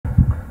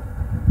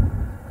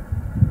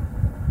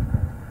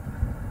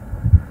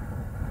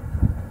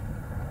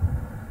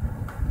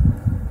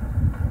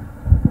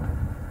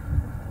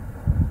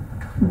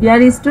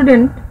Dear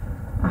student,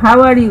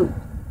 how are you?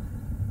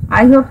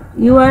 I hope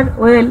you are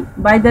well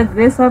by the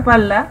grace of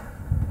Allah.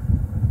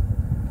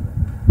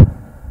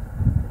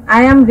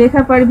 I am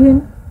Rekha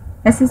Parveen,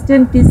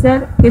 Assistant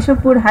Teacher,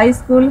 Keshapur High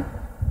School,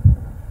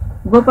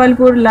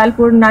 Gopalpur,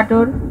 Lalpur,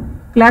 Nator,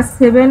 Class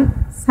 7,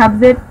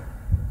 Subject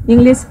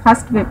English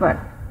First Paper.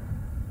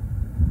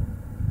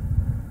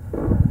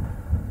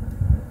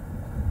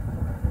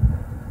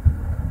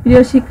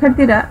 প্রিয়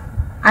শিক্ষার্থীরা,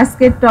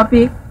 আজকের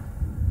topic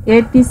a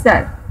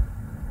teacher,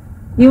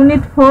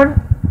 unit 4,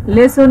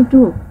 lesson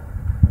 2।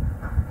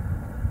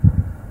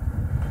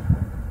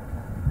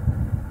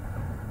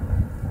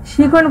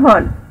 শিখন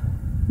ফল,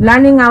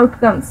 learning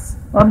outcomes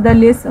of the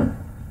lesson: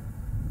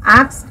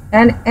 asked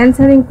and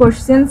answering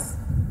questions,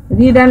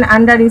 read and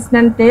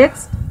understand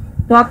text,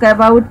 talk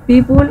about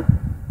people,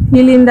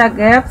 fill in the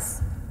gaps,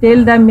 tell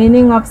the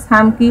meaning of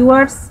some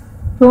keywords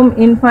from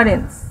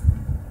inference।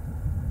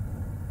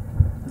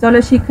 চলো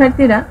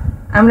শিক্ষার্থীরা,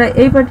 আমরা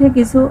এই পাঠে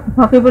কিছু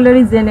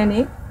vocabulary জেনে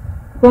নিই।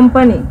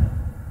 Company,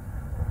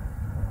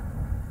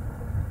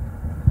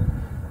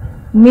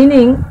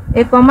 meaning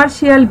এ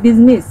commercial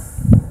business.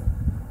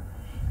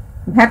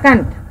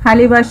 Vacant,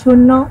 খালি বা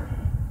শূন্য।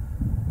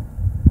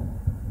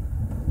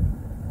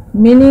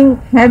 meaning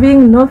having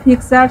no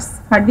fixtures,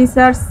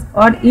 furnitures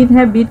or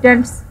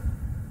inhabitants,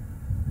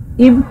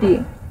 empty।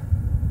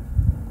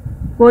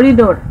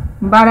 corridor,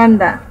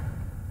 baranda,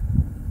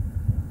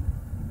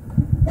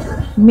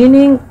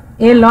 meaning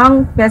a long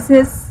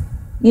passage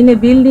in a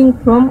building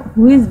from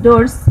which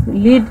doors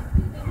lead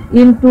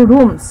into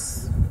rooms।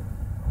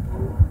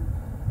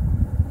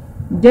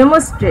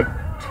 demonstrate,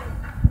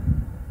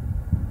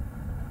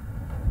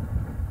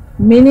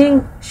 meaning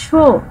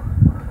show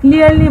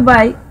clearly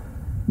by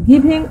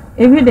giving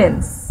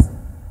evidence।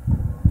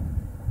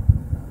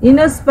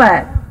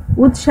 inspire,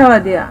 উৎসাহ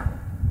দেয়া,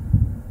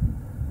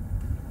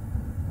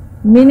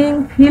 meaning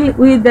fill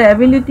with the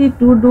ability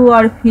to do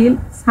or feel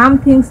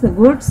something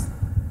good।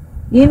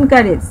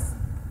 encourage,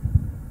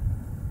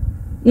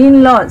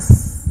 in-laws,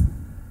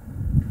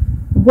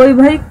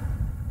 বৈবাহিক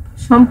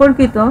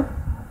সম্পর্কিত,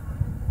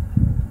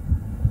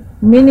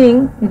 meaning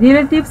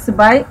relatives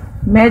by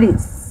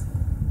marriage।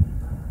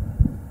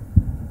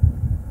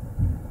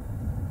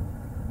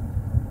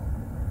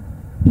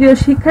 প্রিয়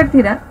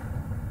শিক্ষার্থীরা,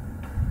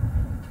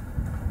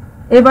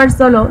 এবার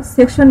চলো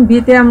section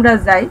বিতে আমরা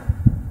যাই।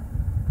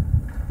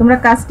 তোমরা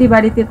কাজটি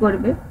বাড়িতে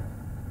করবে।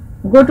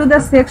 Go to the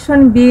section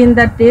be in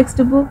the text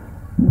book,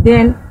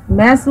 then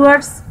match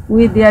words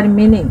with their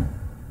meaning,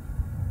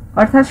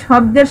 অর্থাৎ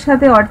শব্দের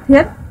সাথে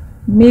অর্থের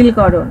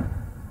মিলকরণ।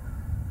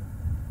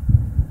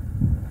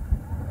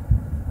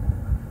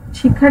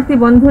 শিক্ষার্থী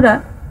বন্ধুরা,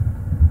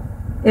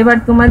 এবার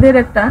তোমাদের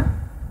একটা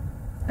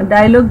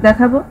ডায়লগ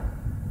দেখাবো।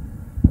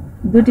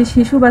 দুটি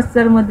শিশু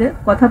বাচ্চার মধ্যে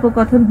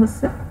কথোপকথন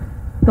হচ্ছে,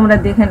 তোমরা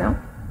দেখে নাও।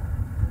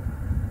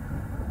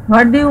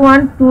 What do you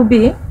want to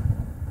B?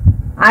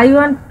 I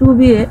want to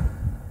B A.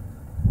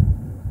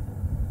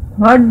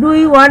 What do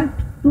you want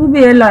to B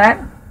a lawyer?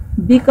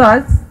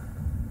 Because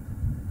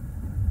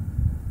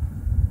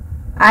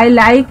I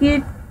like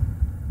it.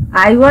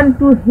 I want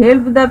to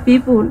help the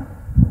people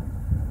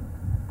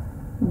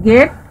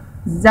get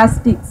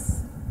justice।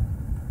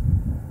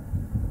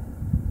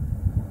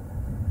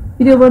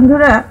 প্রিয়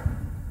বন্ধুরা,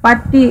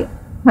 পাঠটি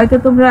হয়তো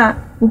তোমরা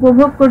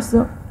উপভোগ করছো।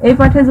 এই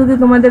পাঠে যদি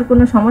তোমাদের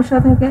কোনো সমস্যা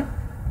থাকে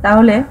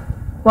তাহলে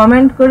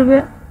কমেন্ট করবে।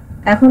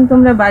 এখন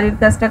তোমরা বাড়ির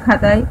কাজটা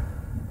খাতায়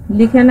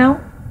লিখে নাও।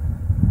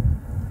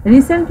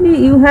 Recently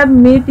you have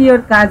mate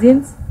your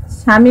cousins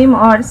Shamim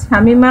or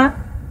Shamima.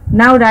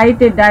 Now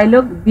write a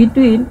dialogue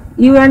between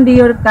you and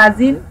your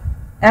cousin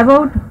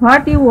about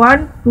what you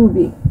want to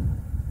be।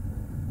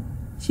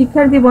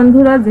 শিক্ষার্থী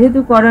বন্ধুরা, যেহেতু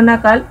করোনা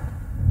কাল,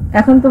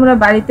 এখন তোমরা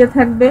বাড়িতে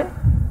থাকবে,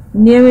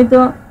 নিয়মিত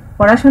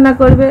পড়াশোনা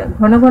করবে,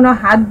 ঘন ঘন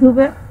হাত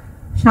ধুবে,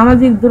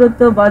 সামাজিক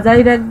দূরত্ব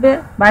বজায় রাখবে,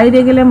 বাইরে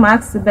গেলে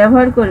মাস্ক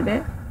ব্যবহার করবে।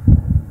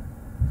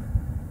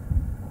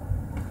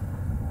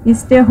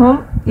 Stay home,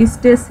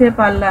 stay safe.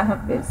 আল্লাহ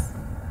হাফেজ।